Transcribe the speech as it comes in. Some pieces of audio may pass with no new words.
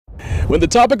When the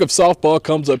topic of softball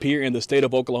comes up here in the state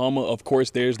of Oklahoma, of course,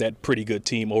 there's that pretty good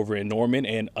team over in Norman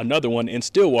and another one in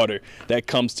Stillwater that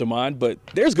comes to mind. But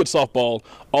there's good softball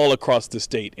all across the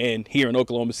state. And here in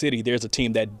Oklahoma City, there's a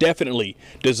team that definitely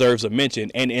deserves a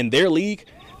mention. And in their league,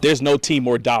 there's no team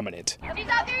more dominant.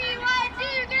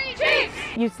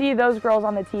 You see those girls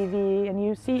on the TV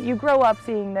and you grow up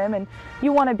seeing them and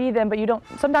you want to be them, but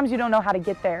sometimes you don't know how to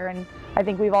get there. And I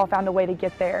think we've all found a way to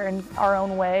get there in our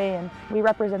own way, and we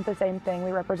represent the same thing.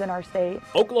 We represent our state.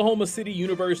 Oklahoma City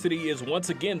University is once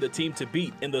again the team to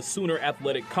beat in the Sooner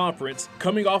Athletic Conference,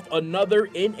 coming off another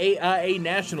NAIA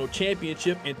National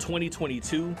Championship in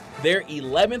 2022, their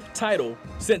 11th title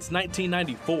since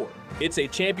 1994. It's a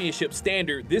championship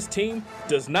standard this team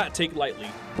does not take lightly.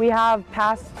 We have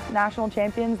past national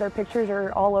champions. Their pictures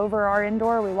are all over our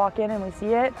indoor. We walk in and we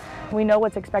see it. We know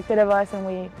what's expected of us,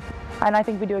 and I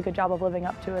think we do a good job of living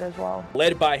up to it as well.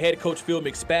 Led by head coach Phil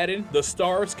McSpadden, the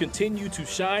Stars continue to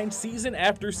shine season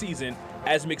after season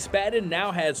as McSpadden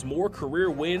now has more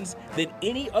career wins than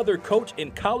any other coach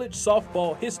in college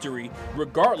softball history,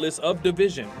 regardless of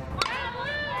division.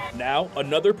 Now,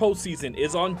 another postseason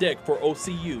is on deck for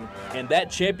OCU, and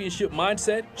that championship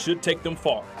mindset should take them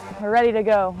far. We're ready to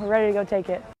go. We're ready to go take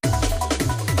it.